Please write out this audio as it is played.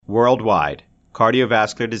Worldwide,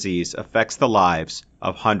 cardiovascular disease affects the lives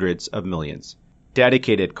of hundreds of millions.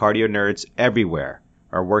 Dedicated cardio nerds everywhere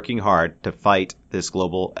are working hard to fight this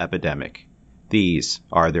global epidemic. These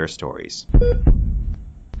are their stories.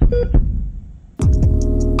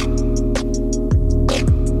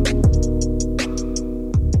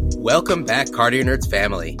 Welcome back, Cardio Nerds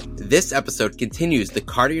family. This episode continues the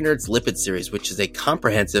Cardio Nerds Lipid series, which is a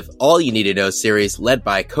comprehensive, all-you-need-to-know series led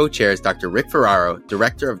by co-chairs Dr. Rick Ferraro,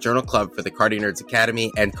 Director of Journal Club for the Cardio Nerds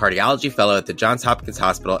Academy and Cardiology Fellow at the Johns Hopkins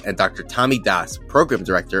Hospital, and Dr. Tommy Das, Program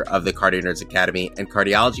Director of the Cardio Nerds Academy and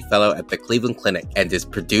Cardiology Fellow at the Cleveland Clinic, and is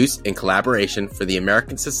produced in collaboration for the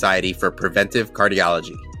American Society for Preventive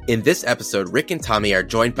Cardiology. In this episode, Rick and Tommy are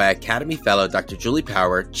joined by Academy Fellow Dr. Julie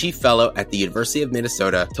Power, Chief Fellow at the University of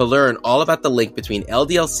Minnesota, to learn all about the link between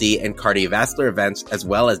LDL-C and cardiovascular events, as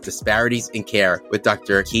well as disparities in care, with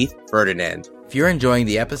Dr. Keith Ferdinand. If you're enjoying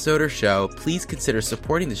the episode or show, please consider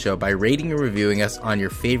supporting the show by rating and reviewing us on your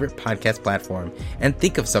favorite podcast platform, and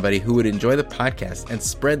think of somebody who would enjoy the podcast and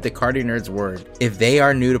spread the Cardio Nerds word. If they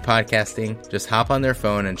are new to podcasting, just hop on their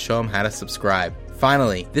phone and show them how to subscribe.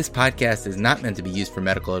 Finally, this podcast is not meant to be used for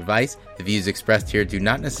medical advice. The views expressed here do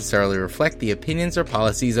not necessarily reflect the opinions or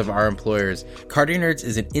policies of our employers. Cardio Nerds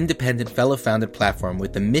is an independent, fellow-founded platform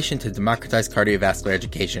with the mission to democratize cardiovascular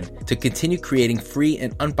education. To continue creating free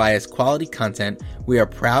and unbiased quality content, we are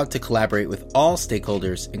proud to collaborate with all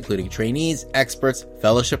stakeholders, including trainees, experts,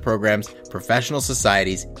 fellowship programs, professional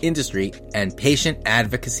societies, industry, and patient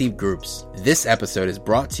advocacy groups. This episode is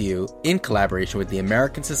brought to you in collaboration with the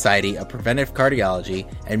American Society of Preventive Cardiology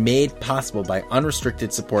and made possible by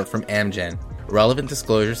unrestricted support from Amgen. Relevant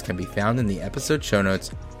disclosures can be found in the episode show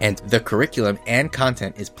notes, and the curriculum and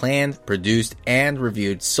content is planned, produced, and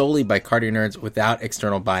reviewed solely by Cardio Nerds without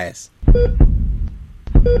external bias.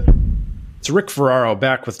 It's Rick Ferraro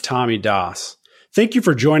back with Tommy Das. Thank you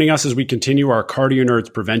for joining us as we continue our Cardio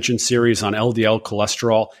Nerds prevention series on LDL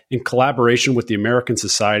cholesterol in collaboration with the American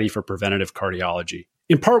Society for Preventive Cardiology.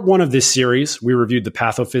 In part one of this series, we reviewed the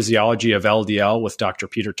pathophysiology of LDL with Dr.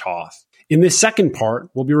 Peter Toth. In this second part,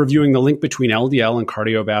 we'll be reviewing the link between LDL and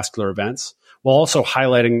cardiovascular events, while also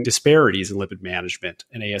highlighting disparities in lipid management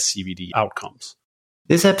and ASCVD outcomes.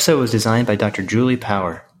 This episode was designed by Dr. Julie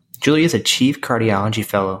Power. Julie is a Chief Cardiology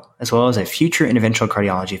Fellow, as well as a Future Interventional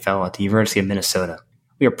Cardiology Fellow at the University of Minnesota.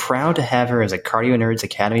 We are proud to have her as a Cardio Nerds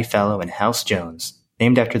Academy Fellow in House Jones,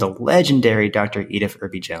 named after the legendary Dr. Edith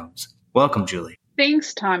Irby Jones. Welcome, Julie.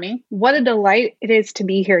 Thanks, Tommy. What a delight it is to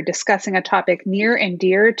be here discussing a topic near and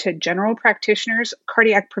dear to general practitioners,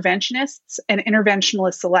 cardiac preventionists, and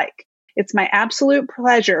interventionalists alike. It's my absolute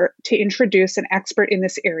pleasure to introduce an expert in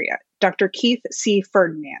this area, Dr. Keith C.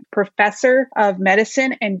 Ferdinand, Professor of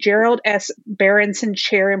Medicine and Gerald S. Berenson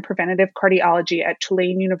Chair in Preventive Cardiology at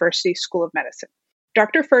Tulane University School of Medicine.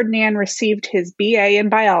 Dr. Ferdinand received his BA in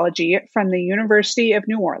biology from the University of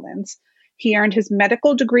New Orleans. He earned his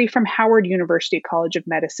medical degree from Howard University College of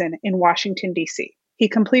Medicine in Washington, D.C. He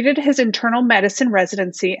completed his internal medicine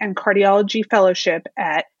residency and cardiology fellowship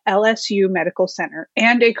at LSU Medical Center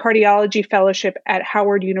and a cardiology fellowship at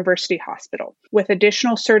Howard University Hospital, with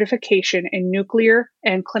additional certification in nuclear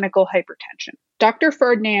and clinical hypertension. Dr.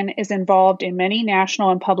 Ferdinand is involved in many national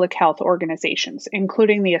and public health organizations,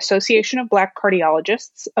 including the Association of Black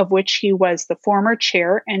Cardiologists, of which he was the former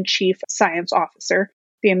chair and chief science officer,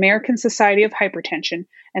 the American Society of Hypertension,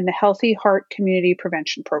 and the Healthy Heart Community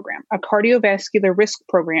Prevention Program, a cardiovascular risk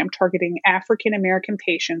program targeting African American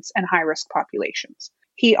patients and high-risk populations.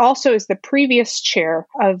 He also is the previous chair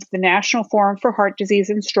of the National Forum for Heart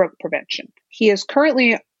Disease and Stroke Prevention. He is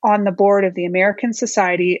currently on the board of the American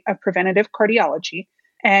Society of Preventive Cardiology,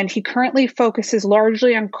 and he currently focuses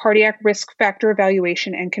largely on cardiac risk factor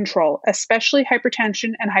evaluation and control, especially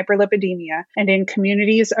hypertension and hyperlipidemia, and in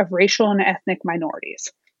communities of racial and ethnic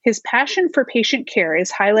minorities. His passion for patient care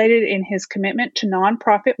is highlighted in his commitment to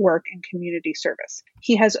nonprofit work and community service.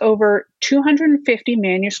 He has over 250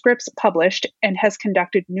 manuscripts published and has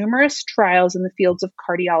conducted numerous trials in the fields of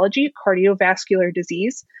cardiology, cardiovascular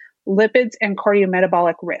disease, lipids, and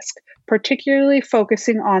cardiometabolic risk, particularly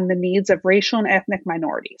focusing on the needs of racial and ethnic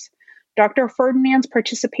minorities. Dr. Ferdinand's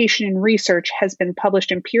participation in research has been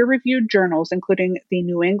published in peer-reviewed journals, including the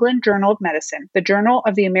New England Journal of Medicine, the Journal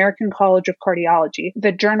of the American College of Cardiology,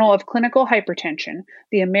 the Journal of Clinical Hypertension,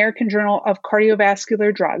 the American Journal of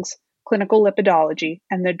Cardiovascular Drugs, Clinical Lipidology,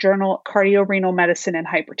 and the Journal Cardiorenal Medicine and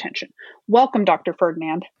Hypertension. Welcome, Dr.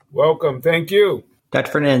 Ferdinand. Welcome. Thank you.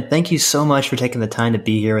 Dr. Ferdinand, thank you so much for taking the time to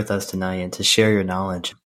be here with us tonight and to share your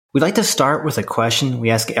knowledge. We'd like to start with a question we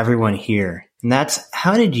ask everyone here, and that's,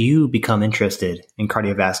 how did you become interested in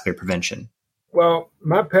cardiovascular prevention? Well,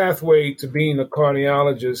 my pathway to being a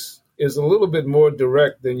cardiologist is a little bit more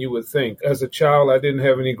direct than you would think. As a child, I didn't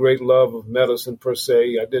have any great love of medicine per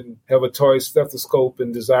se. I didn't have a toy stethoscope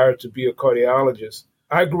and desire to be a cardiologist.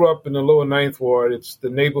 I grew up in the lower Ninth Ward. It's the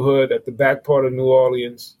neighborhood at the back part of New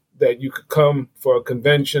Orleans that you could come for a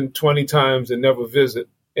convention 20 times and never visit.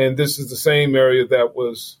 And this is the same area that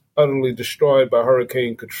was utterly destroyed by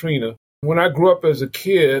Hurricane Katrina. When I grew up as a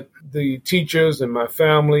kid, the teachers and my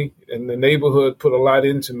family and the neighborhood put a lot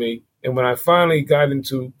into me. And when I finally got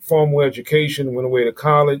into formal education, went away to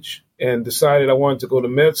college and decided I wanted to go to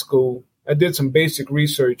med school, I did some basic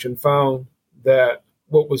research and found that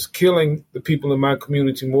what was killing the people in my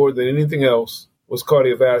community more than anything else was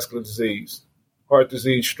cardiovascular disease, heart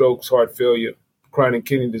disease, strokes, heart failure, chronic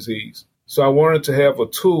kidney disease. So I wanted to have a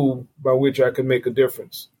tool by which I could make a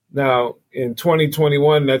difference. Now, in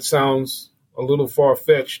 2021, that sounds a little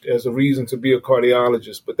far-fetched as a reason to be a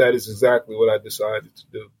cardiologist, but that is exactly what I decided to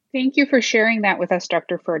do. Thank you for sharing that with us,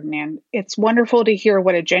 Dr. Ferdinand. It's wonderful to hear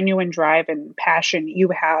what a genuine drive and passion you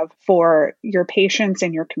have for your patients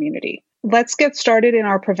and your community. Let's get started in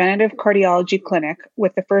our preventative cardiology clinic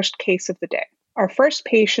with the first case of the day. Our first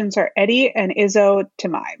patients are Eddie and Izzo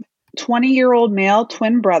Tamaib, 20-year-old male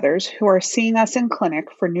twin brothers who are seeing us in clinic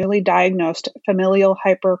for newly diagnosed familial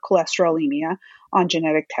hypercholesterolemia on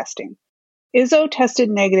genetic testing. Izzo tested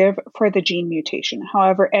negative for the gene mutation.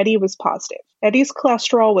 However, Eddie was positive. Eddie's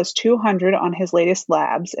cholesterol was 200 on his latest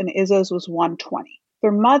labs, and Izzo's was 120.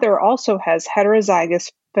 Their mother also has heterozygous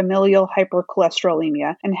familial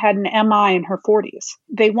hypercholesterolemia and had an MI in her 40s.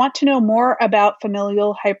 They want to know more about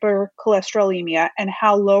familial hypercholesterolemia and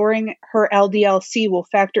how lowering her LDL-C will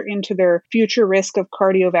factor into their future risk of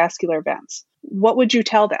cardiovascular events. What would you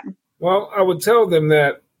tell them? Well, I would tell them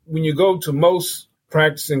that when you go to most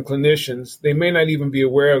practicing clinicians, they may not even be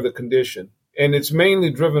aware of the condition. And it's mainly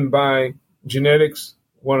driven by genetics.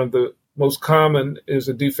 One of the most common is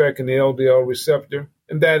a defect in the LDL receptor,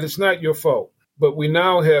 and that it's not your fault. But we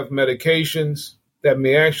now have medications that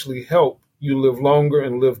may actually help you live longer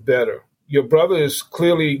and live better. Your brother is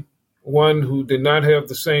clearly one who did not have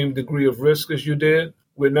the same degree of risk as you did.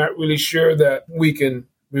 We're not really sure that we can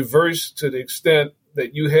reverse to the extent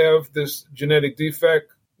that you have this genetic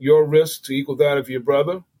defect your risk to equal that of your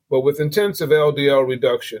brother. But with intensive LDL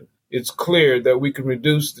reduction, it's clear that we can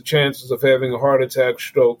reduce the chances of having a heart attack,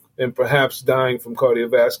 stroke, and perhaps dying from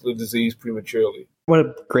cardiovascular disease prematurely. What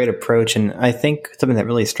a great approach. And I think something that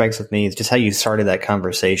really strikes with me is just how you started that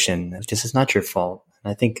conversation. It's not your fault.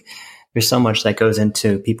 And I think there's so much that goes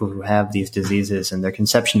into people who have these diseases and their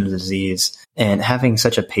conception of the disease. And having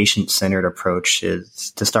such a patient-centered approach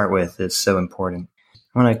is, to start with, is so important.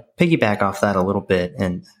 I want to piggyback off that a little bit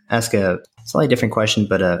and ask a slightly different question,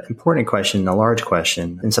 but an important question, a large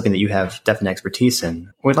question, and something that you have definite expertise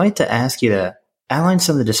in. We'd like to ask you to outline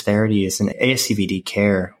some of the disparities in ASCVD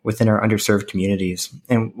care within our underserved communities,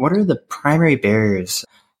 and what are the primary barriers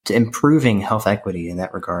to improving health equity in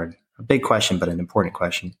that regard? A big question, but an important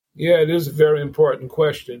question. Yeah, it is a very important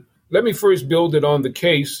question. Let me first build it on the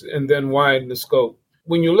case and then widen the scope.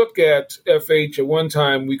 When you look at FH, at one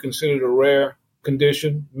time we considered a rare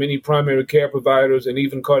condition. Many primary care providers and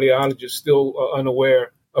even cardiologists still are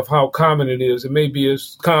unaware of how common it is. It may be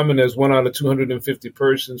as common as 1 out of 250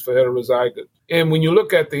 persons for heterozygote. And when you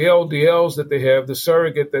look at the LDLs that they have, the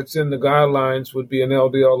surrogate that's in the guidelines would be an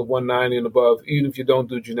LDL of 190 and above, even if you don't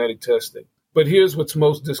do genetic testing. But here's what's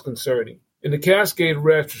most disconcerting. In the Cascade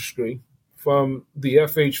Registry from the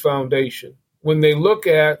FH Foundation, when they look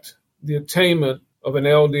at the attainment of an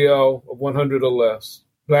LDL of 100 or less,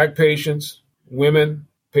 Black patients, women,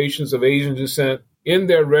 patients of Asian descent, in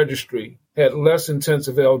their registry had less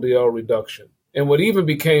intensive LDL reduction. And what even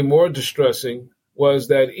became more distressing was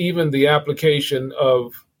that even the application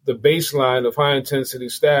of the baseline of high-intensity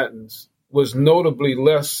statins was notably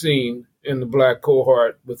less seen in the Black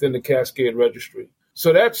cohort within the Cascade Registry.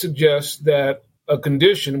 So that suggests that a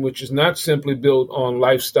condition which is not simply built on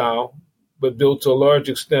lifestyle, but built to a large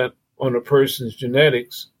extent on a person's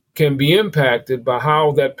genetics, can be impacted by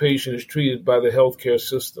how that patient is treated by the healthcare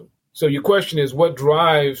system. So your question is, what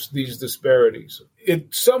drives these disparities?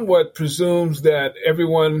 It somewhat presumes that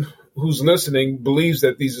everyone who's listening believes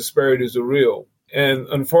that these disparities are real. And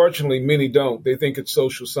unfortunately, many don't. They think it's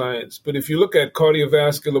social science. But if you look at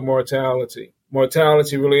cardiovascular mortality,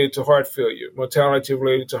 mortality related to heart failure, mortality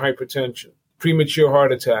related to hypertension, premature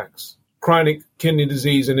heart attacks, chronic kidney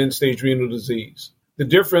disease, and end-stage renal disease, the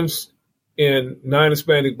difference in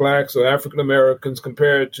non-Hispanic Blacks or African Americans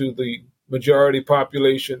compared to the majority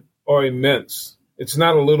population are immense. It's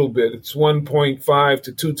not a little bit. It's 1.5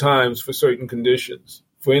 to 2 times for certain conditions.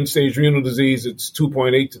 For end-stage renal disease, it's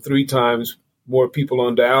 2.8 to 3 times more people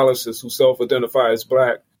on dialysis who self-identify as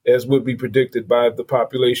Black, as would be predicted by the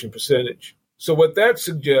population percentage. So what that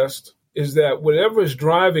suggests is that whatever is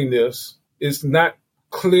driving this is not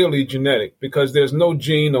clearly genetic, because there's no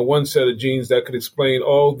gene or one set of genes that could explain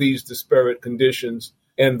all these disparate conditions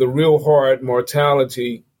and the real hard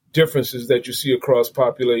mortality differences that you see across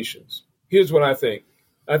populations. Here's what I think.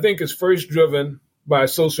 I think it's first driven by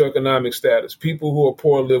socioeconomic status. People who are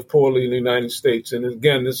poor live poorly in the United States. And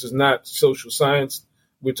again, this is not social science.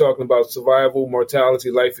 We're talking about survival,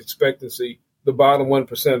 mortality, life expectancy, the bottom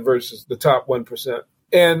 1% versus the top 1%.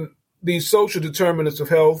 And these social determinants of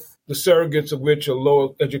health, the surrogates of which are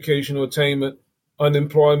low educational attainment,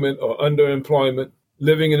 unemployment or underemployment,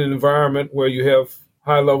 living in an environment where you have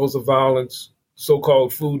high levels of violence,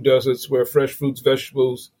 so-called food deserts where fresh fruits,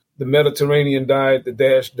 vegetables, the Mediterranean diet, the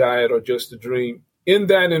DASH diet are just a dream. In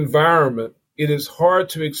that environment, it is hard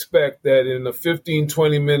to expect that in a 15,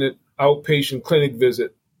 20-minute outpatient clinic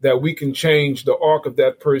visit that we can change the arc of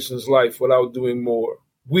that person's life without doing more.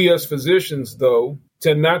 We as physicians, though,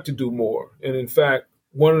 tend not to do more. And in fact,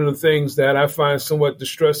 one of the things that I find somewhat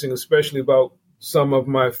distressing, especially about some of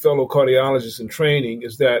my fellow cardiologists in training,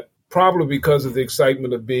 is that probably because of the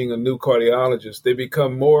excitement of being a new cardiologist, they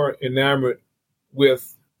become more enamored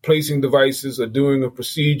with placing devices or doing a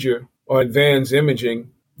procedure or advanced imaging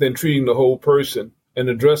than treating the whole person and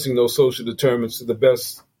addressing those social determinants to the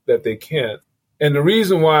best that they can. And the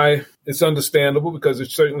reason why it's understandable, because it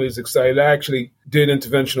certainly is exciting. I actually did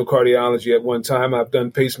interventional cardiology at one time. I've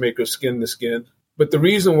done pacemakers skin to skin. But the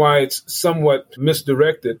reason why it's somewhat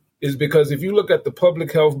misdirected is because if you look at the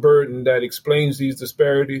public health burden that explains these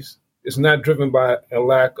disparities, it's not driven by a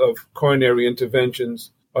lack of coronary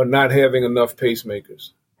interventions or not having enough pacemakers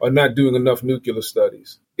or not doing enough nuclear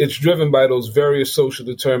studies. It's driven by those various social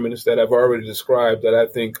determinants that I've already described that I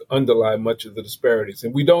think underlie much of the disparities.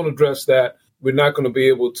 And we don't address that, we're not going to be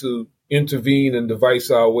able to intervene and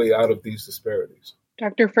device our way out of these disparities.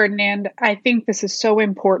 Dr. Ferdinand, I think this is so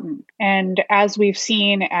important. And as we've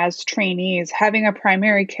seen as trainees, having a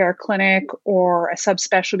primary care clinic or a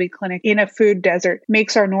subspecialty clinic in a food desert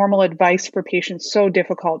makes our normal advice for patients so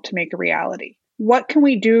difficult to make a reality. What can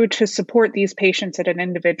we do to support these patients at an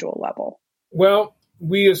individual level? Well,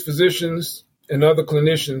 we as physicians and other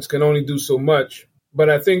clinicians can only do so much. But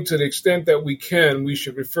I think to the extent that we can, we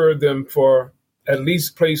should refer them for at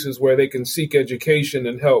least places where they can seek education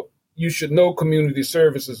and help. You should know community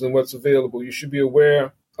services and what's available. You should be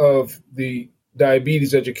aware of the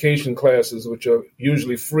diabetes education classes, which are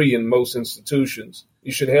usually free in most institutions.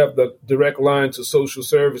 You should have the direct line to social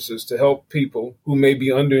services to help people who may be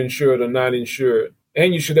underinsured or not insured.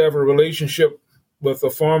 And you should have a relationship with a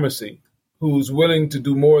pharmacy who's willing to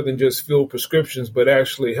do more than just fill prescriptions, but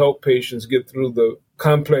actually help patients get through the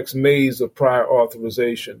complex maze of prior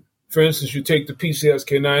authorization. For instance, you take the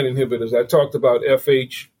PCSK9 inhibitors. I talked about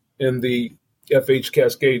FH in the FH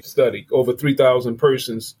Cascade study, over 3,000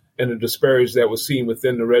 persons, and the disparities that were seen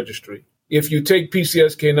within the registry. If you take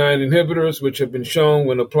PCSK9 inhibitors, which have been shown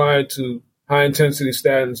when applied to high-intensity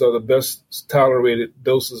statins are the best tolerated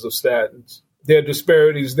doses of statins, there are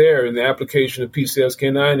disparities there in the application of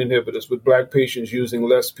PCSK9 inhibitors with Black patients using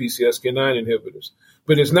less PCSK9 inhibitors.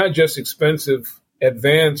 But it's not just expensive,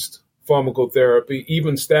 advanced pharmacotherapy,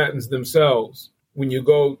 even statins themselves. When you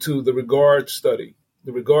go to the REGARD study,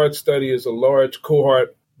 the REGARD study is a large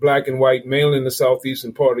cohort, Black and white, mainly in the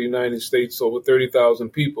southeastern part of the United States, over 30,000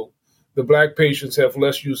 people. The Black patients have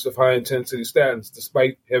less use of high-intensity statins,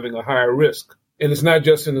 despite having a higher risk. And it's not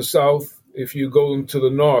just in the South. If you go into the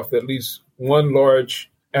North, at least one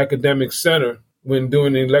large academic center, when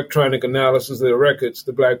doing the electronic analysis of their records,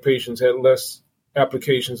 the Black patients had less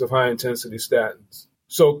applications of high-intensity statins.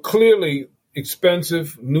 So clearly,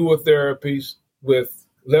 expensive, newer therapies with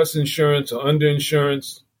less insurance or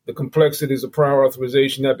underinsurance, the complexities of prior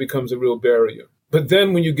authorization, that becomes a real barrier. But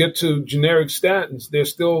then when you get to generic statins, they're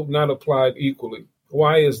still not applied equally.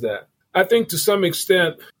 Why is that? I think to some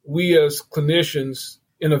extent, we as clinicians,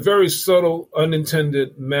 in a very subtle,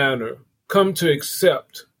 unintended manner, come to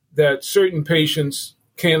accept that certain patients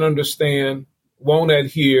can't understand, won't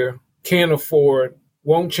adhere, can't afford,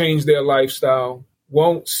 won't change their lifestyle,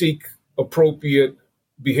 won't seek appropriate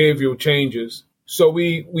behavioral changes. So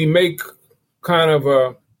we make kind of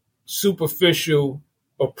a superficial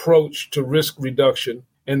approach to risk reduction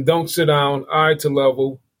and don't sit down eye to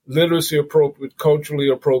level, literacy appropriate, culturally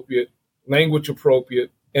appropriate, language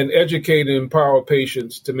appropriate, and educate and empower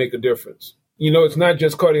patients to make a difference. You know, it's not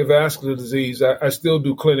just cardiovascular disease. I still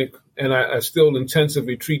do clinic and I still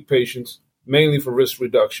intensively treat patients, mainly for risk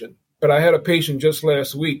reduction. But I had a patient just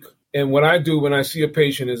last week And what I do when I see a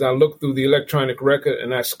patient is I look through the electronic record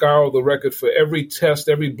and I scour the record for every test,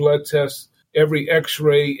 every blood test, every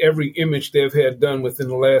x-ray, every image they've had done within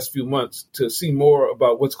the last few months to see more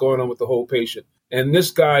about what's going on with the whole patient. And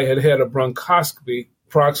this guy had a bronchoscopy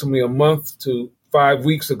approximately a month to 5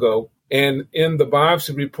 weeks ago. And in the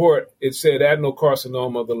biopsy report, it said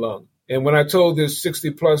adenocarcinoma of the lung. And when I told this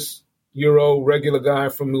 60-plus-year-old regular guy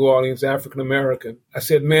from New Orleans, African-American, I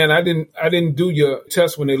said, man, I didn't do your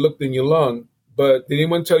test when they looked in your lung, but did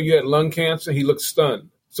anyone tell you had lung cancer? He looked stunned.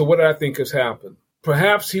 So what do I think has happened?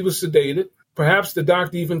 Perhaps he was sedated. Perhaps the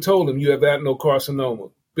doctor even told him you have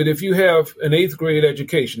adenocarcinoma. But if you have an 8th grade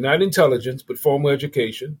education, not intelligence, but formal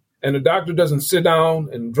education, and the doctor doesn't sit down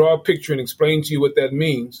and draw a picture and explain to you what that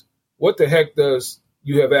means, what the heck does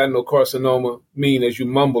you have adenocarcinoma mean as you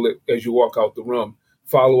mumble it as you walk out the room?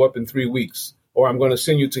 Follow up in 3 weeks, or I'm going to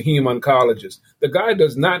send you to heme-oncologist. The guy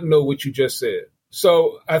does not know what you just said.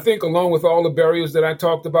 So I think along with all the barriers that I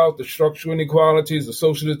talked about, the structural inequalities, the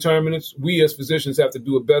social determinants, we as physicians have to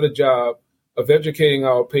do a better job of educating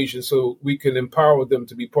our patients so we can empower them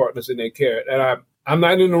to be partners in their care. And I'm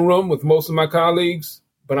not in the room with most of my colleagues,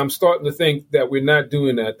 but I'm starting to think that we're not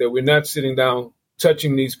doing that we're not sitting down,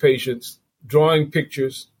 touching these patients, drawing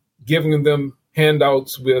pictures, giving them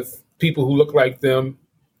handouts with people who look like them,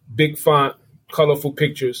 big font, colorful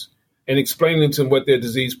pictures, and explaining to them what their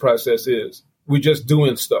disease process is. We're just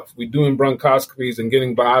doing stuff. We're doing bronchoscopies and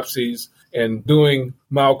getting biopsies and doing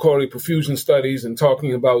myocardial perfusion studies and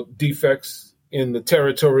talking about defects in the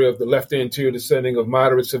territory of the left anterior descending of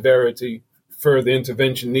moderate severity, further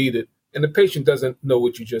intervention needed. And the patient doesn't know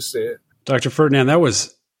what you just said. Dr. Ferdinand, that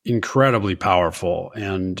was incredibly powerful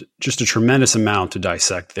and just a tremendous amount to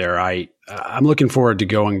dissect there. I'm looking forward to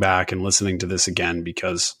going back and listening to this again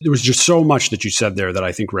because there was just so much that you said there that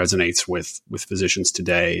I think resonates with physicians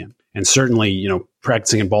today. And certainly,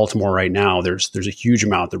 practicing in Baltimore right now, there's a huge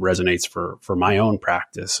amount that resonates for my own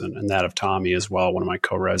practice and that of Tommy as well, one of my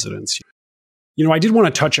co-residents. I did want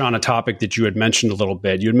to touch on a topic that you had mentioned a little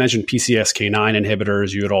bit. You had mentioned PCSK9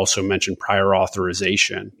 inhibitors. You had also mentioned prior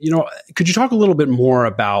authorization. Could you talk a little bit more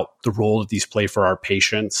about the role that these play for our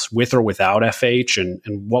patients with or without FH and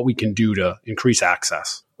what we can do to increase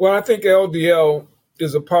access? Well, I think LDL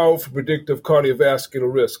is a powerful predictor of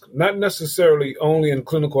cardiovascular risk, not necessarily only in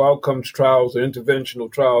clinical outcomes trials or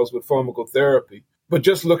interventional trials with pharmacotherapy, but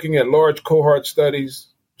just looking at large cohort studies,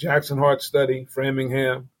 Jackson Heart Study,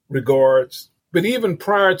 Framingham, Regards. But even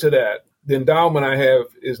prior to that, the endowment I have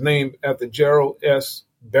is named after Gerald S.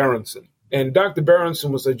 Berenson. And Dr.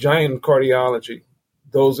 Berenson was a giant in cardiology.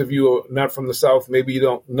 Those of you who are not from the South, maybe you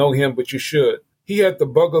don't know him, but you should. He had the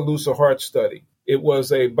Bogalusa Heart Study. It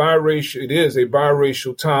is a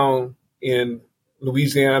biracial town in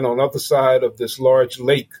Louisiana on the other side of this large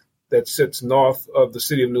lake that sits north of the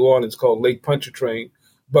city of New Orleans called Lake Pontchartrain.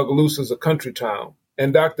 Bogalusa is a country town.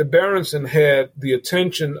 And Dr. Berenson had the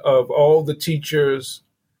attention of all the teachers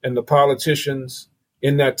and the politicians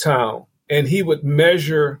in that town. And he would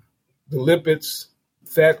measure the lipids,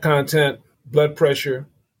 fat content, blood pressure,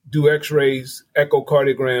 do x-rays,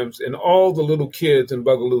 echocardiograms, and all the little kids in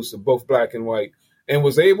Bogalusa, both black and white, and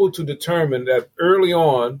was able to determine that early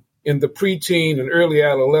on in the preteen and early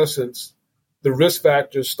adolescence, the risk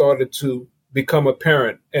factors started to become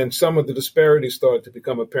apparent and some of the disparities started to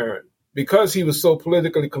become apparent. Because he was so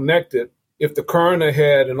politically connected, if the coroner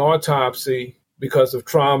had an autopsy because of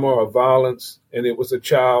trauma or violence and it was a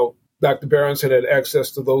child, Dr. Berenson had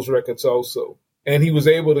access to those records also. And he was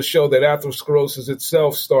able to show that atherosclerosis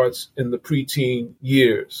itself starts in the preteen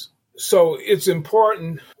years. So it's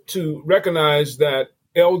important to recognize that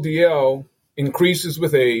LDL increases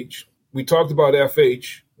with age. We talked about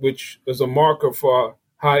FH, which is a marker for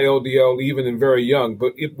high LDL even in very young,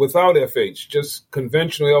 but without FH, just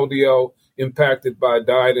conventional LDL impacted by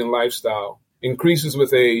diet and lifestyle, increases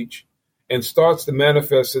with age and starts to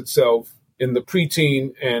manifest itself in the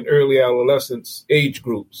preteen and early adolescence age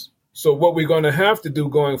groups. So what we're going to have to do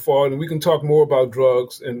going forward, and we can talk more about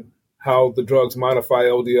drugs and how the drugs modify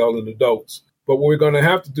LDL in adults, but what we're going to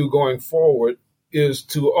have to do going forward is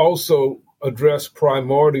to also address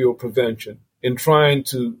primordial prevention in trying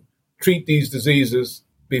to treat these diseases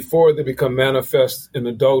before they become manifest in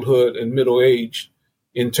adulthood and middle age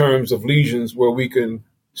in terms of lesions where we can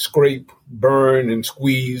scrape, burn, and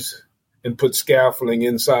squeeze and put scaffolding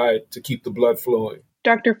inside to keep the blood flowing.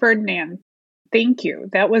 Dr. Ferdinand, thank you.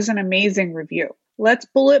 That was an amazing review. Let's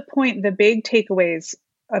bullet point the big takeaways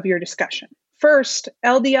of your discussion. First,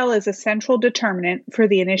 LDL is a central determinant for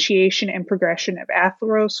the initiation and progression of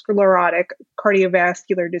atherosclerotic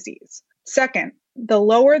cardiovascular disease. Second, The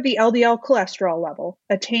lower the LDL cholesterol level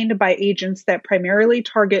attained by agents that primarily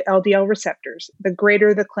target LDL receptors, the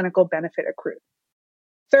greater the clinical benefit accrued.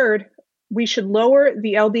 Third, we should lower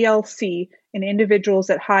the LDL-C in individuals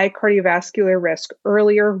at high cardiovascular risk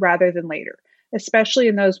earlier rather than later, especially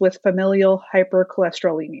in those with familial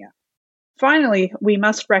hypercholesterolemia. Finally, we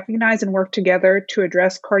must recognize and work together to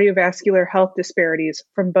address cardiovascular health disparities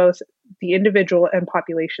from both the individual and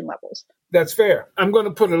population levels. That's fair. I'm going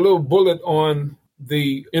to put a little bullet on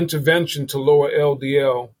the intervention to lower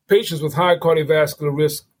LDL. Patients with high cardiovascular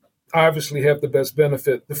risk obviously have the best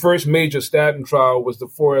benefit. The first major statin trial was the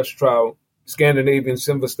 4S trial, Scandinavian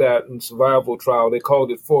Simvastatin survival trial. They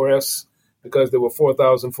called it 4S because there were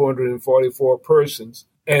 4,444 persons.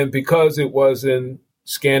 And because it was in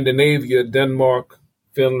Scandinavia, Denmark,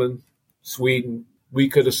 Finland, Sweden, we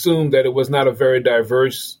could assume that it was not a very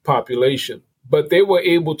diverse population. But they were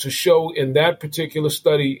able to show in that particular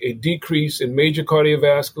study a decrease in major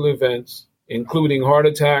cardiovascular events, including heart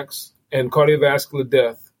attacks and cardiovascular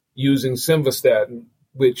death, using simvastatin,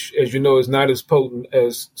 which, as you know, is not as potent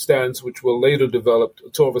as statins, which were later developed,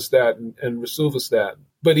 atorvastatin and rosuvastatin.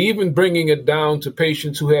 But even bringing it down to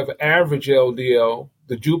patients who have average LDL,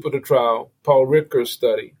 the Jupiter trial, Paul Ritker's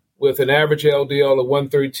study, with an average LDL of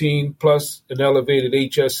 113 plus an elevated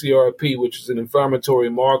hsCRP, which is an inflammatory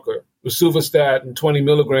marker. Rosuvastatin 20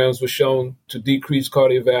 milligrams was shown to decrease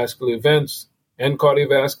cardiovascular events and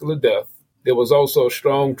cardiovascular death. There was also a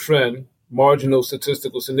strong trend, marginal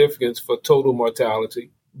statistical significance for total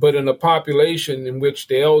mortality, but in a population in which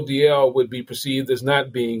the LDL would be perceived as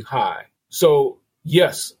not being high. So,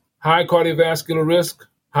 yes, high cardiovascular risk,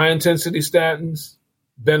 high intensity statins,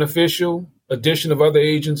 beneficial. Addition of other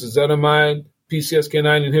agents, ezetimibe,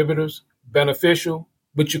 PCSK9 inhibitors, beneficial.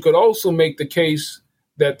 But you could also make the case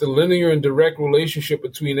that the linear and direct relationship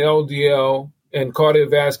between LDL and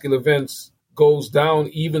cardiovascular events goes down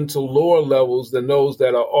even to lower levels than those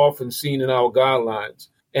that are often seen in our guidelines.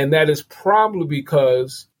 And that is probably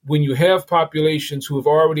because when you have populations who have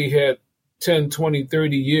already had 10, 20,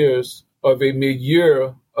 30 years of a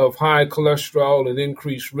milieu of high cholesterol and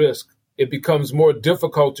increased risk, it becomes more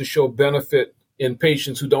difficult to show benefit in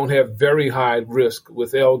patients who don't have very high risk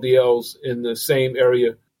with LDLs in the same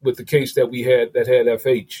area with the case that we had that had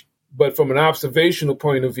FH. But from an observational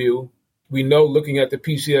point of view, we know looking at the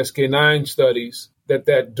PCSK9 studies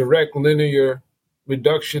that direct linear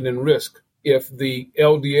reduction in risk, if the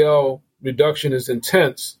LDL reduction is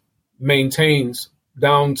intense, maintains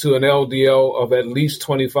down to an LDL of at least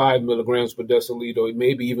 25 milligrams per deciliter,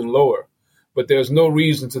 maybe even lower. But there's no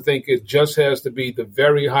reason to think it just has to be the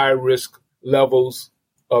very high risk levels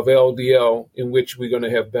of LDL in which we're going to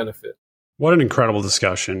have benefit. What an incredible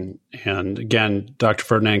discussion. And again, Dr.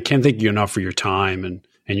 Ferdinand, can't thank you enough for your time and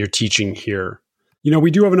your teaching here. You know, we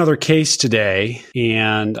do have another case today,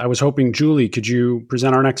 and I was hoping, Julie, could you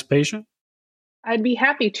present our next patient? I'd be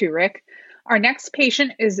happy to, Rick. Our next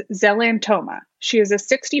patient is Zelantoma. She is a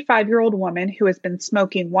 65-year-old woman who has been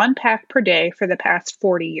smoking 1 pack per day for the past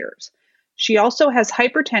 40 years. She also has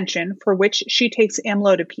hypertension, for which she takes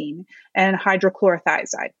amlodipine and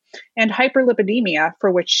hydrochlorothiazide, and hyperlipidemia, for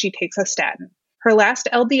which she takes a statin. Her last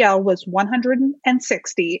LDL was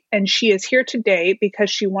 160, and she is here today because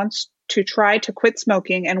she wants to try to quit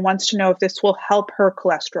smoking and wants to know if this will help her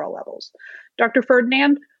cholesterol levels. Dr.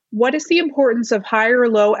 Ferdinand, what is the importance of high or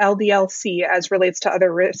low LDL-C as relates to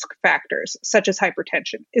other risk factors, such as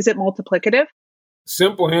hypertension? Is it multiplicative?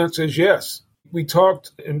 Simple answer is yes. We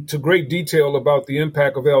talked into great detail about the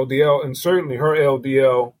impact of LDL, and certainly her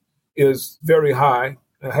LDL is very high.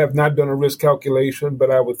 I have not done a risk calculation,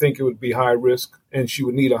 but I would think it would be high risk, and she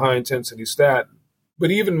would need a high-intensity statin.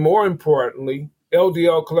 But even more importantly,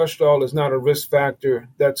 LDL cholesterol is not a risk factor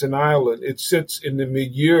that's an island. It sits in the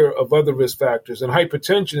milieu of other risk factors, and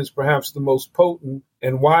hypertension is perhaps the most potent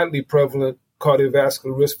and widely prevalent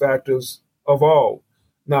cardiovascular risk factors of all.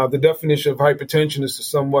 Now, the definition of hypertension is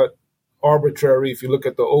somewhat arbitrary. If you look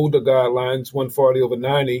at the older guidelines,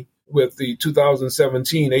 140/90, with the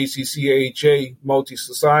 2017 ACC/AHA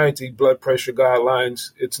multi-society blood pressure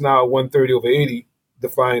guidelines, it's now 130/80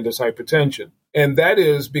 defined as hypertension. And that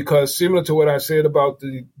is because, similar to what I said about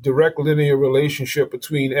the direct linear relationship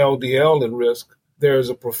between LDL and risk, there is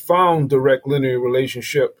a profound direct linear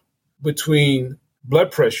relationship between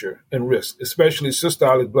blood pressure and risk, especially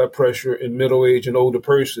systolic blood pressure in middle age and older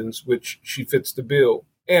persons, which she fits the bill.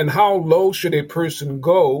 And how low should a person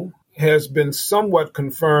go has been somewhat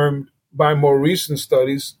confirmed by more recent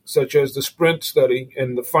studies, such as the SPRINT study,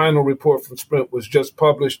 and the final report from SPRINT was just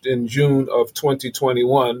published in June of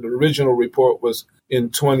 2021. The original report was in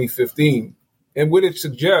 2015. And what it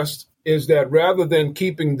suggests is that rather than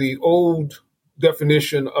keeping the old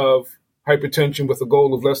definition of hypertension with a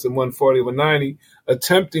goal of less than 140/90,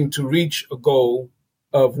 attempting to reach a goal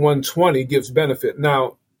of 120 gives benefit.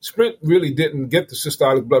 Now, SPRINT really didn't get the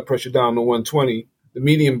systolic blood pressure down to 120. The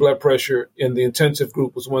median blood pressure in the intensive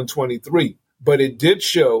group was 123. But it did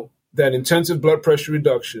show that intensive blood pressure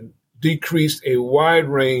reduction decreased a wide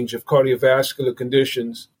range of cardiovascular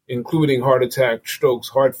conditions, including heart attack, strokes,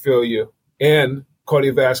 heart failure, and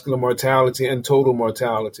cardiovascular mortality and total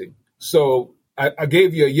mortality. So I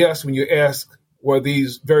gave you a yes when you asked, were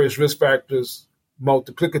these various risk factors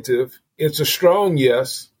multiplicative? It's a strong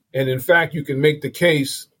yes. And in fact, you can make the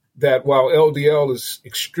case that while LDL is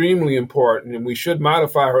extremely important and we should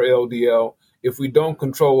modify her LDL, if we don't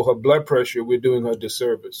control her blood pressure, we're doing her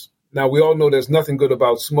disservice. Now, we all know there's nothing good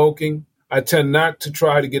about smoking. I tend not to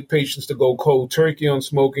try to get patients to go cold turkey on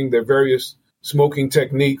smoking. There are various smoking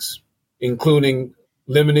techniques, including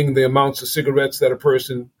limiting the amounts of cigarettes that a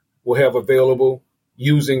person will have available,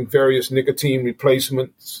 using various nicotine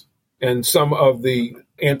replacements, and some of the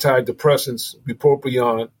antidepressants,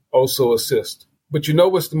 bupropion, also assist. But you know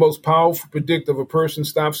what's the most powerful predictor of a person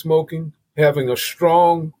stops smoking? Having a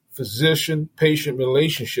strong physician-patient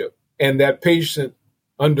relationship, and that patient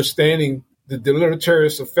understanding the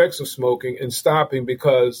deleterious effects of smoking and stopping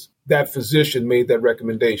because that physician made that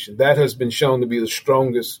recommendation. That has been shown to be the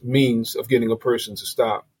strongest means of getting a person to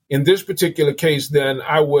stop. In this particular case, then,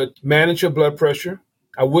 I would manage her blood pressure.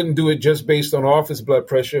 I wouldn't do it just based on office blood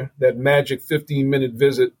pressure, that magic 15-minute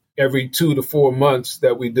visit every 2 to 4 months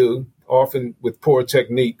that we do, often with poor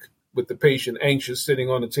technique, with the patient anxious, sitting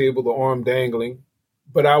on the table, the arm dangling.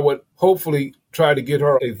 But I would hopefully try to get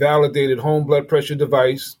her a validated home blood pressure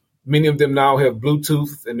device. Many of them now have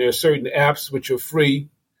Bluetooth, and there are certain apps which are free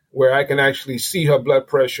where I can actually see her blood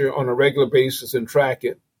pressure on a regular basis and track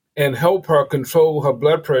it and help her control her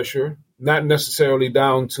blood pressure, not necessarily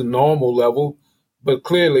down to normal level, but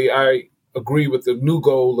clearly I agree with the new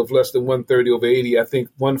goal of less than 130/80. I think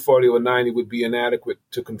 140/90 would be inadequate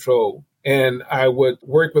to control. And I would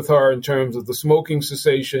work with her in terms of the smoking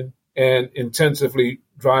cessation and intensively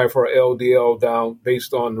drive her LDL down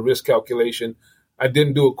based on the risk calculation. I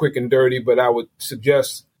didn't do it quick and dirty, but I would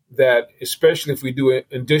suggest that, especially if we do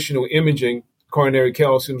additional imaging, coronary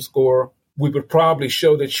calcium score, we would probably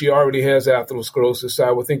show that she already has atherosclerosis. So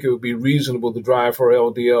I would think it would be reasonable to drive her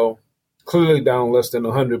LDL clearly down less than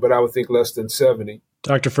 100, but I would think less than 70.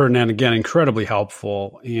 Dr. Ferdinand, again, incredibly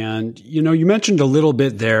helpful. And, you mentioned a little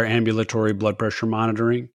bit there, ambulatory blood pressure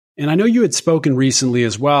monitoring. And I know you had spoken recently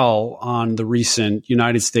as well on the recent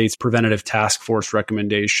United States Preventative Task Force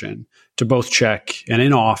recommendation to both check an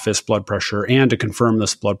in-office blood pressure and to confirm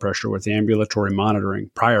this blood pressure with ambulatory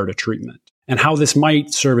monitoring prior to treatment, and how this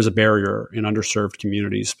might serve as a barrier in underserved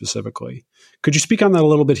communities specifically. Could you speak on that a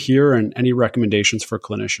little bit here and any recommendations for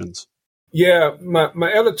clinicians? Yeah,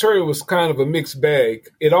 my editorial was kind of a mixed bag.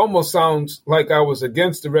 It almost sounds like I was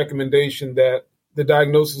against the recommendation that the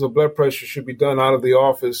diagnosis of blood pressure should be done out of the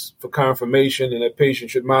office for confirmation and that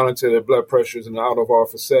patients should monitor their blood pressures in an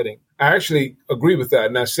out-of-office setting. I actually agree with that,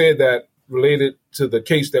 and I said that related to the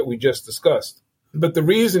case that we just discussed. But the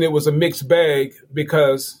reason it was a mixed bag,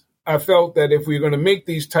 because I felt that if we're going to make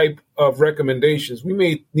these type of recommendations, we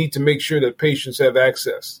may need to make sure that patients have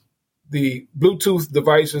access. The Bluetooth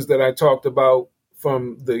devices that I talked about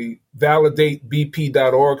from the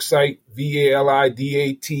validatebp.org site,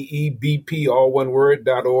 VALIDATEBP, all one word,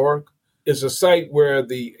 .org, is a site where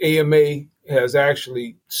the AMA has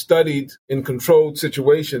actually studied in controlled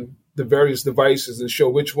situation the various devices and show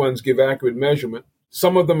which ones give accurate measurement.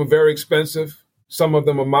 Some of them are very expensive. Some of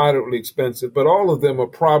them are moderately expensive, but all of them are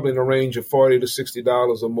probably in the range of $40 to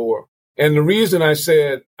 $60 or more. And the reason I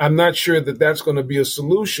said I'm not sure that that's going to be a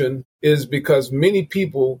solution is because many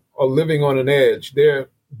people are living on an edge. They're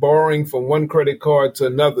borrowing from one credit card to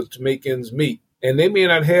another to make ends meet. And they may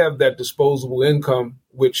not have that disposable income,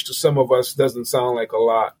 which to some of us doesn't sound like a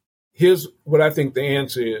lot. Here's what I think the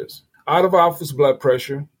answer is. Out-of-office blood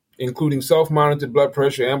pressure, including self-monitored blood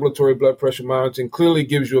pressure, ambulatory blood pressure monitoring, clearly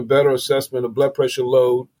gives you a better assessment of blood pressure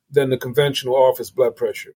load than the conventional office blood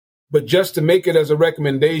pressure. But just to make it as a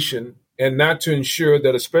recommendation and not to ensure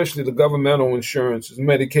that especially the governmental insurance,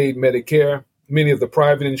 Medicaid, Medicare, many of the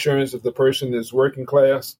private insurance if the person is working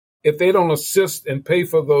class, if they don't assist and pay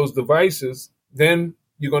for those devices, then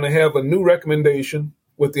you're going to have a new recommendation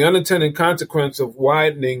with the unintended consequence of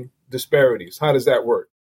widening disparities. How does that work?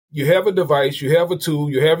 You have a device, you have a tool,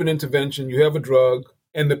 you have an intervention, you have a drug,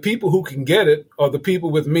 and the people who can get it are the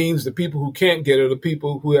people with means. The people who can't get it are the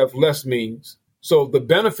people who have less means. So the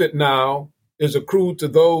benefit now is accrued to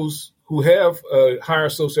those who have a higher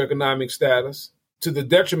socioeconomic status to the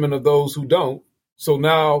detriment of those who don't. So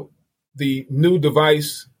now the new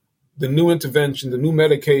device, the new intervention, the new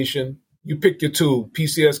medication, you pick your tool,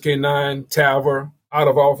 PCSK9, TAVR,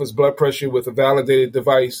 out-of-office blood pressure with a validated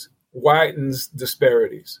device, widens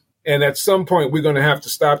disparities. And at some point, we're going to have to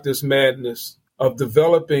stop this madness of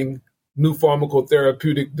developing new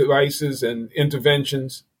pharmacotherapeutic devices and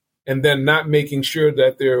interventions and then not making sure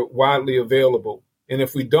that they're widely available. And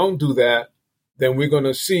if we don't do that, then we're going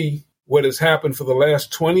to see what has happened for the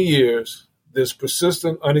last 20 years, this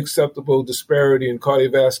persistent, unacceptable disparity in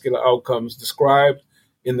cardiovascular outcomes described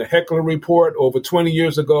in the Heckler Report over 20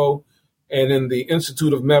 years ago and in the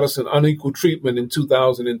Institute of Medicine Unequal Treatment in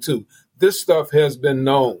 2002. This stuff has been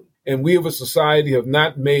known, and we as a society have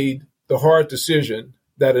not made the hard decision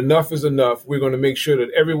that enough is enough. We're going to make sure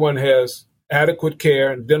that everyone has adequate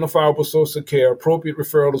care, identifiable source of care, appropriate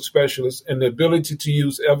referral to specialists, and the ability to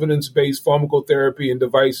use evidence-based pharmacotherapy and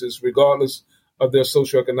devices regardless of their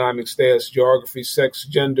socioeconomic status, geography, sex,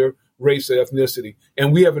 gender, race, or ethnicity.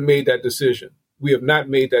 And we haven't made that decision. We have not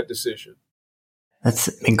made that decision. That's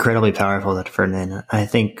incredibly powerful, Dr. Ferdinand. I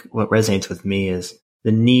think what resonates with me is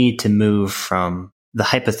the need to move from the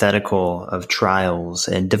hypothetical of trials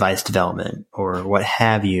and device development or what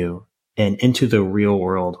have you, and into the real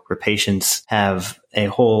world where patients have a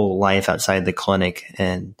whole life outside the clinic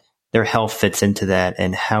and their health fits into that,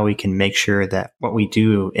 and how we can make sure that what we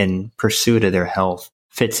do in pursuit of their health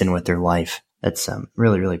fits in with their life. That's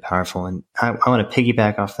really, really powerful. And I want to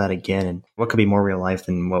piggyback off that again. And what could be more real life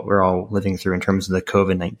than what we're all living through in terms of the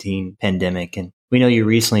COVID-19 pandemic? And we know you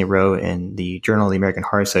recently wrote in the Journal of the American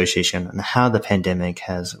Heart Association on how the pandemic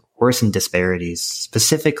has worsened disparities,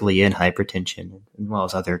 specifically in hypertension, as well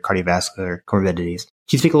as other cardiovascular comorbidities.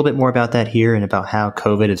 Can you speak a little bit more about that here and about how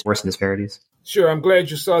COVID has worsened disparities? Sure. I'm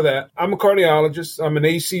glad you saw that. I'm a cardiologist. I'm an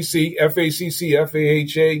ACC, FACC,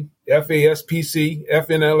 FAHA, FASPC,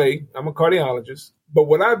 FNLA. I'm a cardiologist. But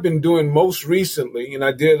what I've been doing most recently, and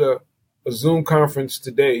I did a Zoom conference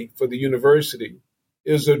today for the university,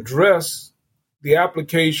 is address the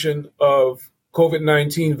application of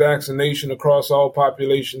COVID-19 vaccination across all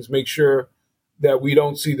populations, make sure that we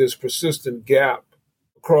don't see this persistent gap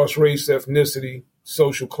across race, ethnicity,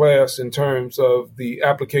 social class in terms of the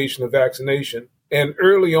application of vaccination. And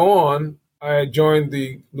early on, I joined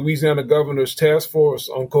the Louisiana Governor's Task Force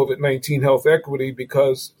on COVID-19 Health Equity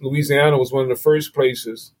because Louisiana was one of the first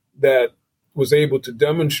places that was able to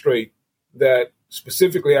demonstrate that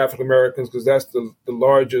specifically African Americans, because that's the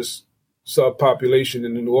largest subpopulation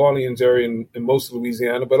in the New Orleans area and most of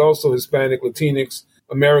Louisiana, but also Hispanic, Latinx,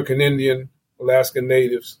 American Indian, Alaskan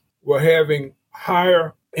Natives, were having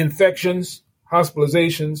higher infections,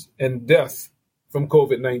 hospitalizations, and death from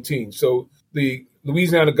COVID-19. So the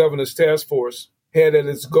Louisiana Governor's Task Force had at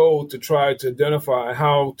its goal to try to identify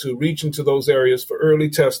how to reach into those areas for early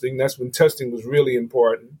testing. That's when testing was really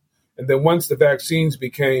important. And then once the vaccines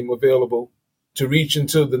became available, to reach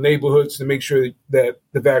into the neighborhoods to make sure that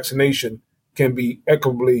the vaccination can be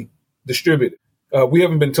equitably distributed. We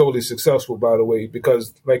haven't been totally successful, by the way,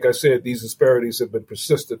 because, like I said, these disparities have been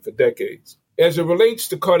persistent for decades. As it relates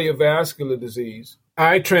to cardiovascular disease,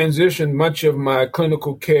 I transitioned much of my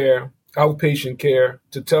clinical care, outpatient care,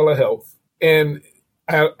 to telehealth. And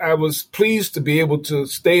I was pleased to be able to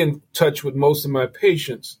stay in touch with most of my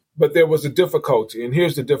patients, but there was a difficulty, and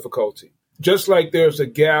here's the difficulty. Just like there's a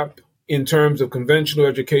gap in terms of conventional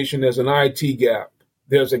education, there's an IT gap.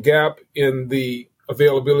 There's a gap in the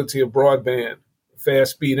availability of broadband,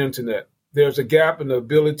 fast-speed internet. There's a gap in the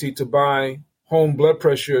ability to buy home blood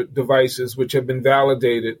pressure devices, which have been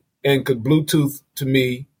validated and could Bluetooth to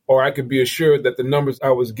me, or I could be assured that the numbers I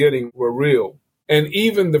was getting were real. And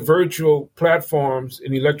even the virtual platforms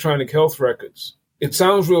in electronic health records. It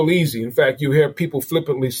sounds real easy. In fact, you hear people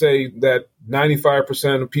flippantly say that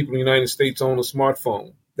 95% of people in the United States own a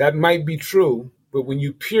smartphone. That might be true, but when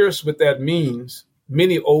you pierce what that means,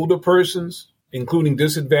 many older persons, including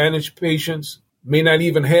disadvantaged patients, may not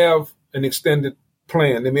even have an extended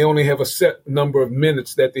plan. They may only have a set number of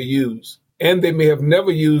minutes that they use. And they may have never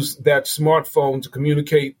used that smartphone to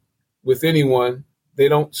communicate with anyone. They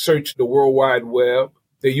don't search the World Wide Web.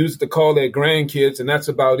 They use it to call their grandkids, and that's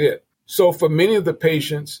about it. So for many of the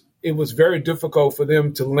patients, it was very difficult for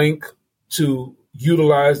them to link, to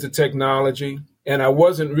utilize the technology. And I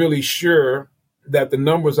wasn't really sure that the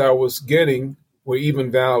numbers I was getting were even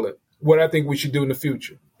valid. What I think we should do in the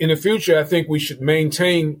future. In the future, I think we should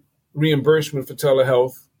maintain reimbursement for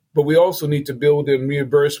telehealth, but we also need to build in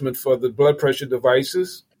reimbursement for the blood pressure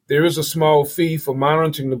devices. There is a small fee for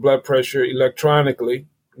monitoring the blood pressure electronically.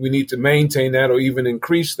 We need to maintain that or even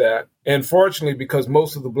increase that. And fortunately, because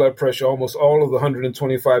most of the blood pressure, almost all of the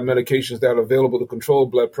 125 medications that are available to control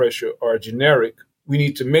blood pressure are generic, we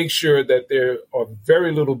need to make sure that there are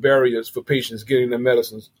very little barriers for patients getting their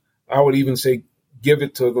medicines. I would even say give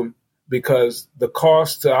it to them, because the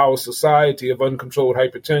cost to our society of uncontrolled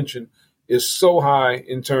hypertension is so high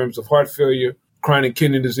in terms of heart failure, chronic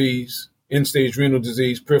kidney disease, end-stage renal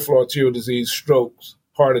disease, peripheral arterial disease, strokes,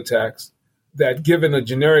 heart attacks, that given a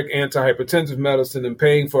generic antihypertensive medicine and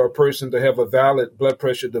paying for a person to have a valid blood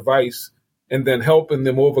pressure device and then helping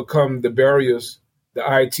them overcome the barriers, the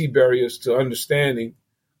IT barriers to understanding,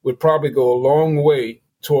 would probably go a long way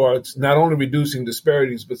towards not only reducing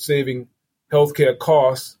disparities, but saving healthcare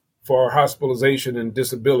costs for hospitalization and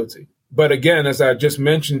disability. But again, as I just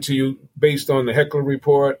mentioned to you, based on the Heckler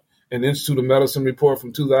report and Institute of Medicine report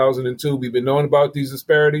from 2002, we've been knowing about these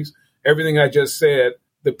disparities. Everything I just said,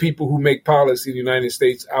 the people who make policy in the United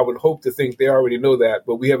States, I would hope to think they already know that,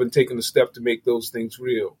 but we haven't taken the step to make those things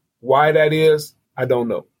real. Why that is, I don't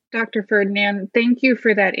know. Dr. Ferdinand, thank you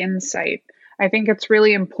for that insight. I think it's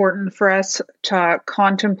really important for us to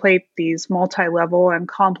contemplate these multi-level and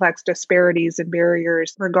complex disparities and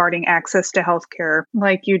barriers regarding access to healthcare,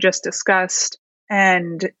 like you just discussed.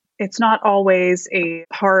 And it's not always a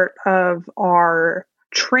part of our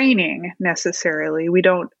training necessarily. We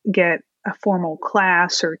don't get a formal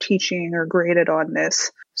class or teaching or graded on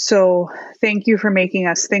this. So thank you for making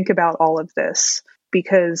us think about all of this,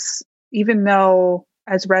 because even though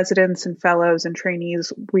as residents and fellows and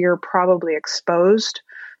trainees, we are probably exposed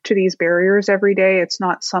to these barriers every day, it's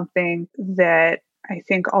not something that I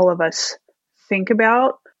think all of us think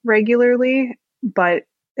about regularly, but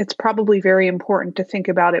it's probably very important to think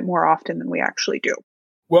about it more often than we actually do.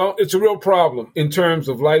 Well, it's a real problem in terms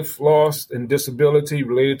of life lost and disability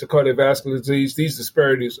related to cardiovascular disease. These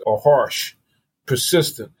disparities are harsh,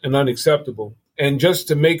 persistent, and unacceptable. And just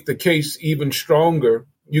to make the case even stronger,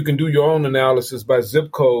 you can do your own analysis by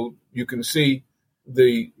zip code. You can see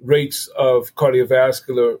the rates of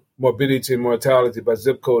cardiovascular morbidity and mortality by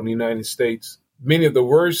zip code in the United States. Many of the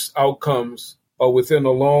worst outcomes are within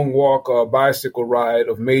a long walk or a bicycle ride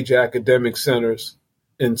of major academic centers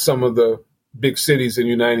in some of the big cities in the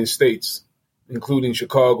United States, including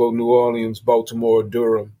Chicago, New Orleans, Baltimore,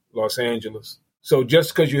 Durham, Los Angeles. So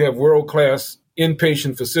just because you have world-class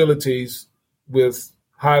inpatient facilities with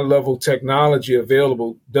high-level technology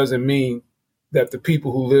available doesn't mean that the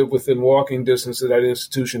people who live within walking distance of that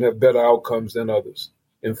institution have better outcomes than others.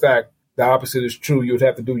 In fact, the opposite is true. You would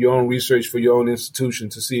have to do your own research for your own institution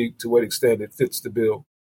to see to what extent it fits the bill.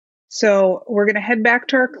 So we're going to head back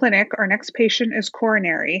to our clinic. Our next patient is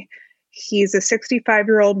coronary. He's a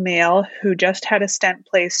 65-year-old male who just had a stent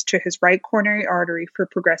placed to his right coronary artery for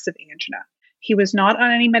progressive angina. He was not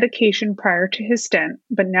on any medication prior to his stent,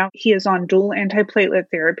 but now he is on dual antiplatelet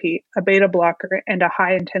therapy, a beta blocker, and a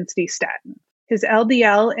high-intensity statin. His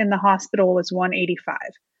LDL in the hospital was 185.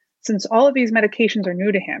 Since all of these medications are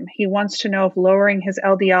new to him, he wants to know if lowering his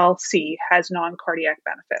LDL-C has non-cardiac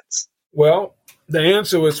benefits. Well, the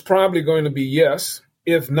answer is probably going to be yes.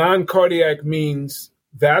 If non-cardiac means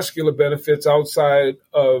vascular benefits outside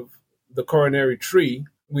of the coronary tree,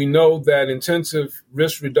 we know that intensive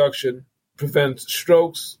risk reduction prevents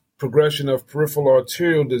strokes, progression of peripheral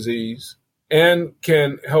arterial disease, and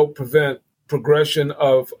can help prevent progression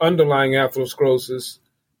of underlying atherosclerosis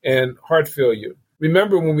and heart failure.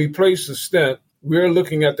 Remember, when we place a stent, we're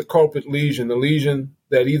looking at the culprit lesion, the lesion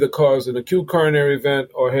that either caused an acute coronary event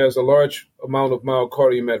or has a large amount of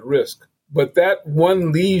myocardium at risk. But that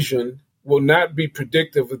one lesion will not be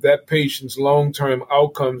predictive of that patient's long-term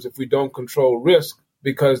outcomes if we don't control risk,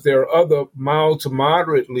 because there are other mild to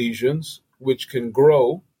moderate lesions which can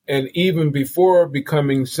grow and even before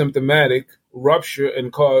becoming symptomatic, rupture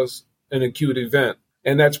and cause an acute event.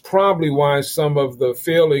 And that's probably why some of the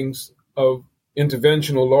failings of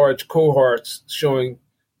interventional large cohorts showing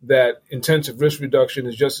that intensive risk reduction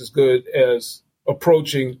is just as good as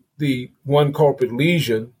approaching the one culprit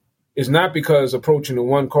lesion is not because approaching the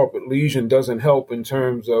one culprit lesion doesn't help in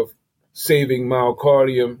terms of saving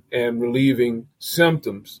myocardium and relieving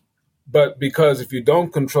symptoms, but because if you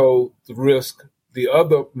don't control the risk, the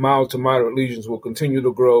other mild to moderate lesions will continue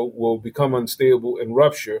to grow, will become unstable and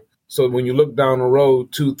rupture. So when you look down the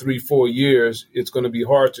road 2, 3, 4 years, it's going to be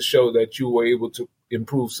hard to show that you were able to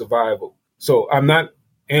improve survival. So I'm not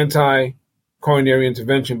anti-coronary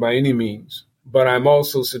intervention by any means, but I'm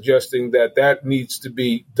also suggesting that that needs to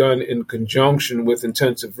be done in conjunction with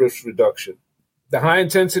intensive risk reduction. The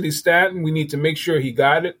high-intensity statin, we need to make sure he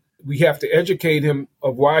got it. We have to educate him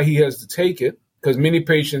of why he has to take it, because many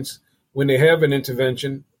patients, when they have an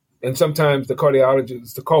intervention, and sometimes the cardiologist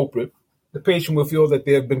is the culprit, the patient will feel that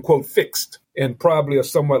they have been, quote, fixed, and probably are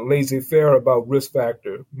somewhat laissez-faire about risk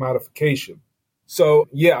factor modification. So,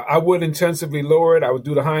 yeah, I would intensively lower it. I would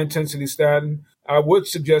do the high-intensity statin. I would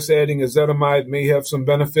suggest adding ezetimibe may have some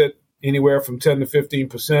benefit, anywhere from 10 to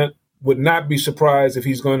 15%. Would not be surprised if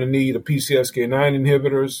he's going to need a PCSK9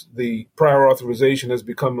 inhibitors. The prior authorization has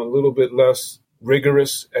become a little bit less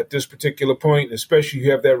rigorous at this particular point, especially if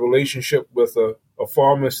you have that relationship with a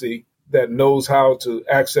pharmacy that knows how to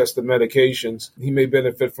access the medications. He may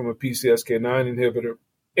benefit from a PCSK9 inhibitor.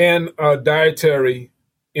 And dietary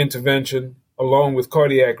intervention along with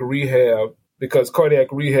cardiac rehab, because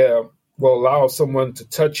cardiac rehab will allow someone to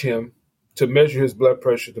touch him, to measure his blood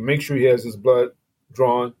pressure, to make sure he has his blood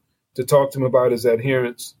drawn, to talk to him about his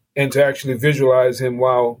adherence, and to actually visualize him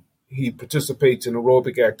while he participates in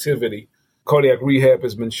aerobic activity. Cardiac rehab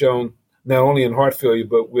has been shown not only in heart failure,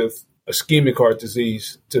 but with ischemic heart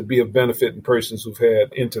disease to be of benefit in persons who've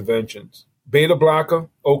had interventions. Beta blocker,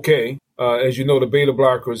 okay. As you know, the beta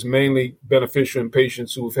blocker is mainly beneficial in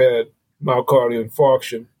patients who've had myocardial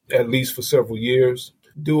infarction, at least for several years.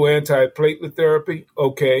 Do antiplatelet therapy,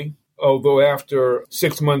 okay. Although after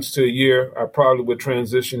 6 months to a year, I probably would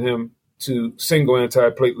transition him to single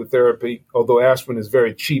antiplatelet therapy. Although aspirin is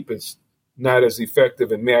very cheap, it's not as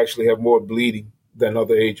effective and may actually have more bleeding than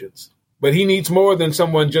other agents. But he needs more than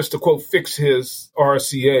someone just to, quote, fix his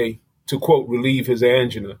RCA to, quote, relieve his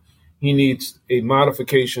angina. He needs a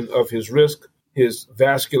modification of his risk. His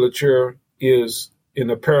vasculature is in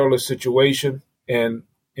a perilous situation, and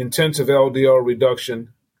intensive LDL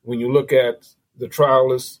reduction, when you look at the trial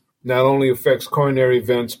list, not only affects coronary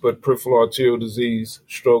events, but peripheral arterial disease,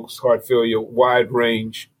 strokes, heart failure, wide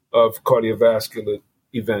range of cardiovascular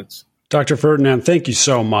events. Dr. Ferdinand, thank you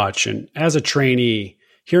so much. And as a trainee,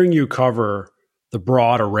 hearing you cover the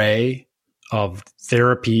broad array of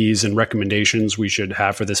therapies and recommendations we should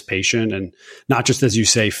have for this patient, and not just, as you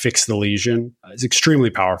say, fix the lesion, is extremely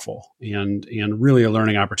powerful and really a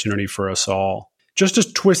learning opportunity for us all. Just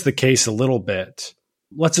to twist the case a little bit,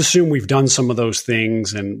 let's assume we've done some of those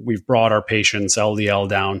things and we've brought our patient's LDL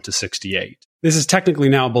down to 68. This is technically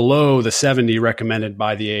now below the 70 recommended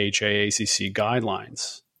by the AHA-ACC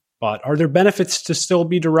guidelines. But are there benefits to still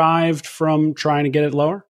be derived from trying to get it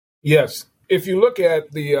lower? Yes. If you look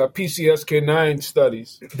at the PCSK9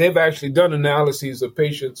 studies, they've actually done analyses of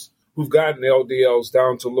patients who've gotten LDLs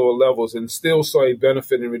down to lower levels and still saw a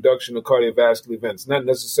benefit in reduction of cardiovascular events, not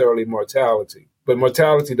necessarily mortality. But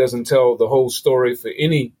mortality doesn't tell the whole story for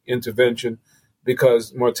any intervention,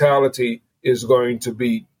 because mortality is going to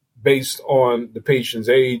be based on the patient's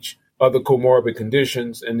age, other comorbid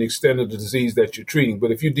conditions, and the extent of the disease that you're treating.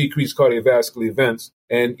 But if you decrease cardiovascular events,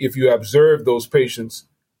 and if you observe those patients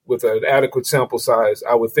with an adequate sample size,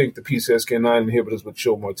 I would think the PCSK9 inhibitors would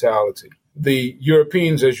show mortality. The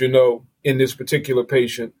Europeans, as you know, in this particular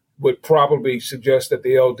patient, would probably suggest that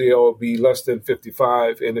the LDL be less than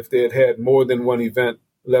 55, and if they had had more than one event,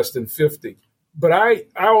 less than 50. But I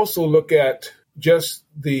also look at just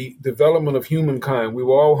the development of humankind. We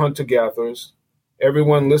were all hunter-gatherers.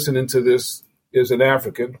 Everyone listening to this is an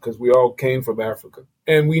African, because we all came from Africa.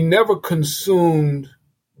 And we never consumed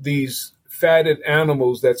these fatted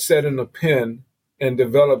animals that sat in a pen and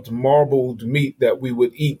developed marbled meat that we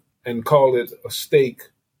would eat and call it a steak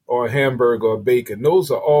or a hamburger or bacon. Those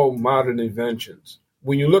are all modern inventions.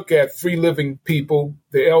 When you look at free-living people,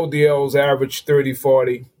 the LDLs average 30,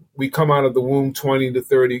 40. We come out of the womb 20 to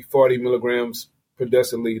 30, 40 milligrams per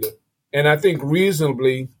deciliter. And I think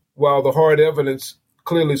reasonably, while the hard evidence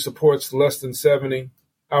clearly supports less than 70,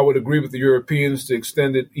 I would agree with the Europeans to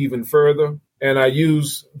extend it even further. And I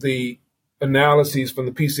use the analyses from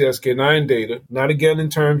the PCSK9 data, not again in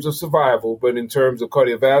terms of survival, but in terms of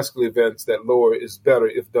cardiovascular events, that lower is better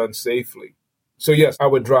if done safely. So yes, I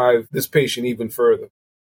would drive this patient even further.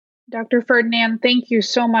 Dr. Ferdinand, thank you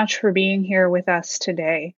so much for being here with us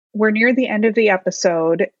today. We're near the end of the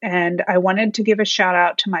episode, and I wanted to give a shout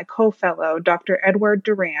out to my co-fellow, Dr. Edward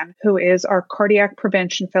Duran, who is our cardiac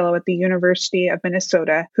prevention fellow at the University of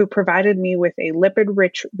Minnesota, who provided me with a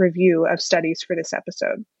lipid-rich review of studies for this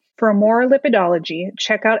episode. For more lipidology,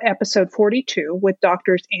 check out episode 42 with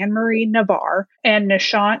Drs. Anne-Marie Navarre and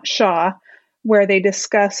Nishant Shah, where they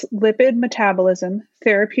discuss lipid metabolism,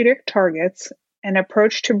 therapeutic targets, an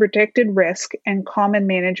approach to predicted risk, and common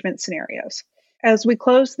management scenarios. As we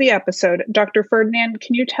close the episode, Dr. Ferdinand,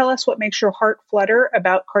 can you tell us what makes your heart flutter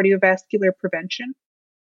about cardiovascular prevention?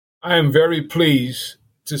 I am very pleased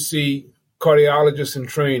to see cardiologists in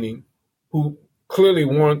training who clearly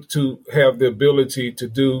want to have the ability to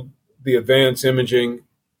do the advanced imaging,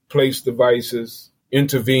 place devices,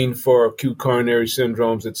 intervene for acute coronary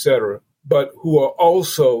syndromes, etc., but who are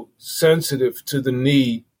also sensitive to the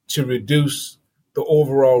need to reduce the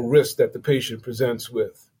overall risk that the patient presents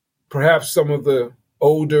with. perhaps some of the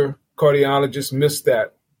older cardiologists missed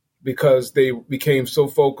that because they became so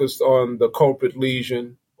focused on the culprit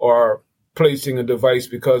lesion or placing a device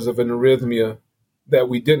because of an arrhythmia that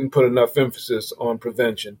we didn't put enough emphasis on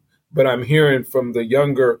prevention. But I'm hearing from the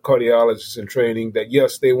younger cardiologists in training that,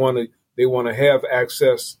 yes, they want to have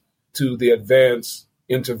access to the advanced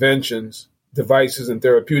interventions, devices, and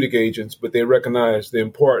therapeutic agents, but they recognize the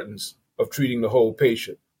importance of treating the whole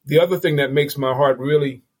patient. The other thing that makes my heart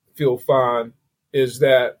really feel fond is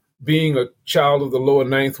that being a child of the lower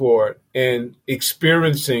ninth ward and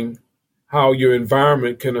experiencing how your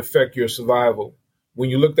environment can affect your survival. When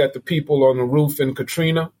you looked at the people on the roof in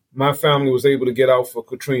Katrina, my family was able to get out for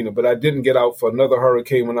Katrina, but I didn't get out for another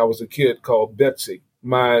hurricane when I was a kid called Betsy.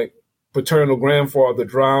 My paternal grandfather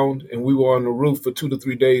drowned, and we were on the roof for 2 to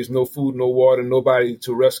 3 days, no food, no water, nobody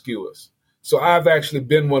to rescue us. So I've actually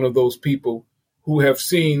been one of those people who have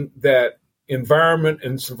seen that environment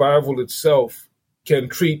and survival itself can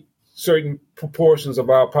treat certain proportions of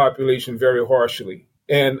our population very harshly.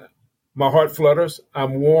 And my heart flutters.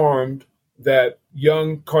 I'm warmed that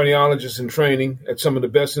young cardiologists in training at some of the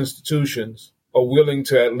best institutions are willing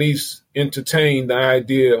to at least entertain the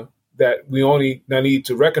idea that we only not need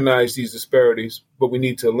to recognize these disparities, but we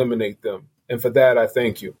need to eliminate them. And for that, I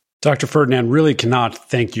thank you. Dr. Ferdinand, really cannot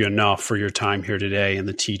thank you enough for your time here today and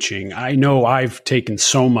the teaching. I know I've taken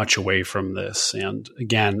so much away from this. And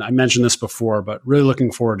again, I mentioned this before, but really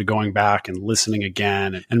looking forward to going back and listening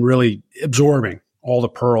again and really absorbing all the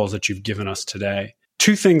pearls that you've given us today.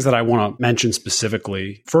 2 things that I want to mention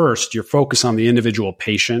specifically. First, your focus on the individual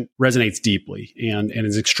patient resonates deeply and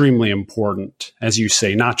is extremely important, as you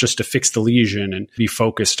say, not just to fix the lesion and be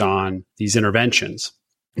focused on these interventions,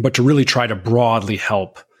 but to really try to broadly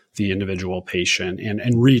help the individual patient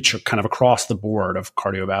and reach kind of across the board of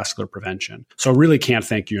cardiovascular prevention. So I really can't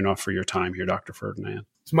thank you enough for your time here, Dr. Ferdinand.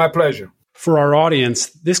 It's my pleasure. For our audience,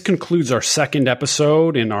 this concludes our second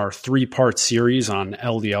episode in our 3-part series on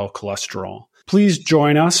LDL cholesterol. Please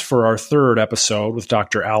join us for our third episode with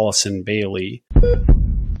Dr. Allison Bailey.